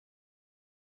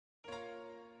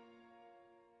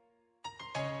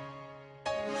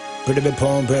Pretty big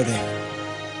poem, pretty.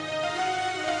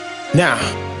 Now,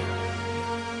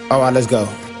 alright, let's go.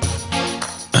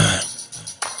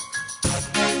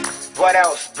 What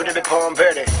else? Pretty big poem,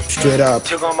 pretty. Straight up.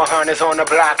 Took on my harness on the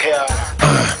block here.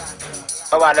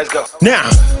 Alright, let's go. Now,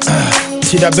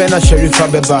 see that Ben Sherifa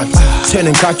beba.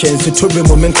 Turning catching to be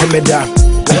moment comeda.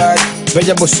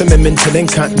 Vegetable swimming in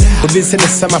Telenka. We've been sending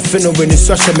some finno when you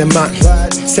search me man.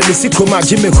 Said the Sikuma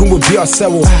Jimmy Kungu be a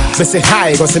sewo. But say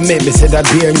hi, because it made me say that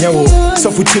be a nyawo.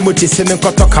 So for Timothy, send me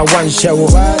Kotoka one show.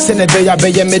 Send a beya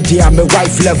media, my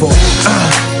wife level.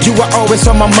 You are always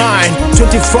on my mind.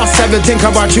 24/7, think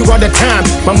about you all the time.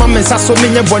 My mom is so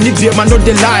many Bolivia, man, no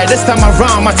lie. This time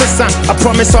around, my sister, I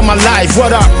promise on my life.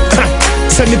 What up?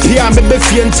 Send me Pia, me be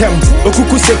fientem.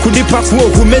 Okuku se kudipa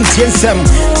kuo women tiensem.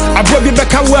 Abobi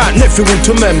beka wa nephew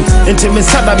to mem. Into me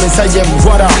sada me sayem.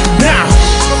 What up? Now.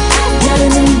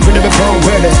 We never go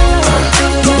ready.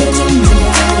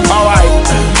 Alright.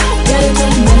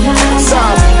 So,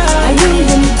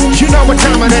 you know what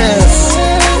time it is.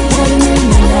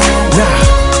 Now.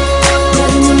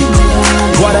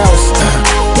 What else?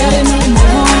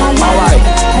 Alright.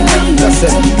 That's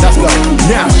it. Let's go.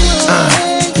 Now.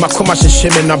 Makoma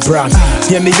shishime na bra.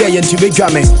 Yeah me into big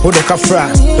game. Odo kafra.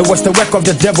 It was the work of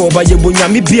the devil, but you bunya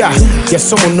mi bia. Yes,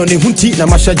 someone no ni hunti na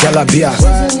masha jalabia.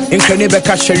 Inkene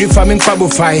beka Sherifa min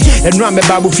kwabu fai. Enra me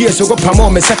babu fie so go pamo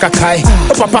me saka kai.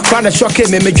 O papa kwa na shoke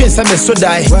me dwensa me so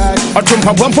die.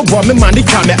 Otumpa bwampo bo me mandi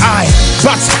ka me eye.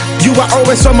 But you are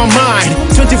always on my mind.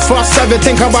 24/7,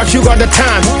 think about you all the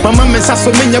time. My mom is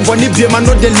so minya boni bi man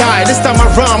no dey lie. This time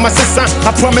around, my sister,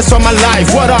 I promise on my life.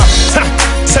 What up?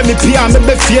 Send me Pia, me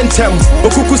be fientem.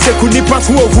 Okuku se kunipa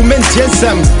kuo women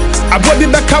tiensem. Abobi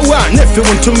beka wa nephew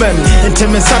to mem. Into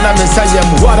me sada me sayem.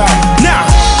 What up? Now.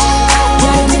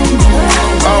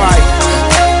 Alright.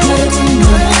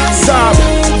 Stop.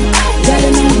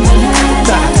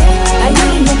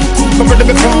 Come with the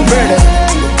big phone, ready.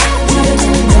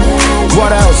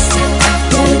 What else?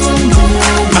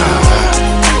 Now.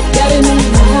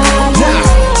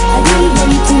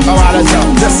 Alright, let's go.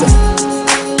 Listen.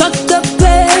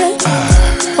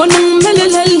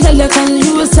 Can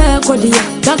you Sakordie?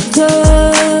 Doctor.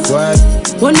 What?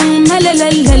 One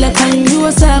melele can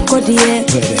you Sakordie?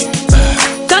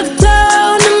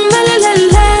 Doctor,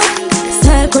 melele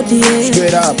Sakordie.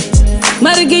 Straight up.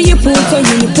 Marge you put on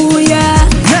you puya.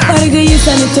 Marge you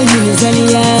send it to you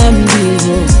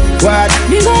zaniambiho. What?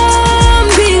 Bigo.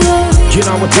 You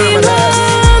know what time it is?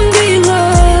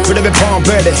 With a bit palm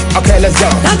ready. Okay, let's go.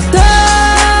 Doctor.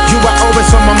 You are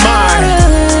always on my mind.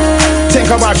 Think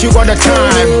about you all the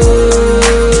time.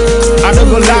 I don't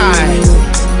go lie,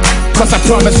 cause I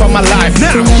promise for my life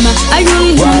now.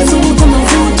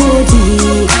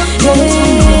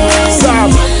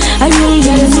 Stop.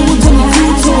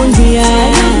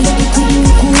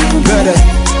 Better.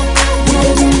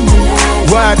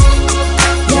 What?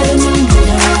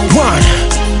 One.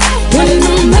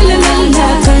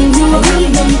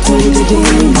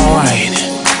 Alright.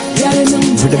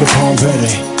 With the palm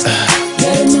ready.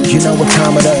 You know what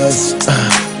time it is.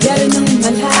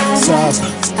 Stop.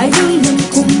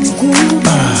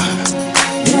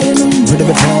 With the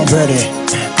palm ready.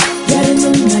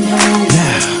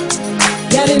 Yeah.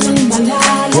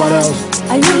 What else?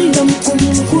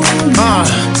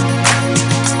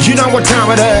 You know what time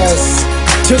it is.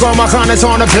 Took all my harness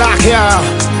on the block here.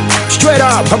 Straight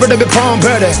up, I with the palm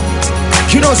ready.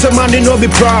 You know some money no be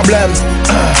problem.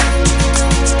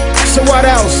 So what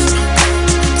else?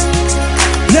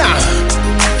 Now,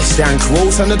 it's Dan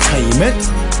Crow's entertainment.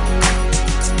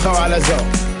 Alright, let's go.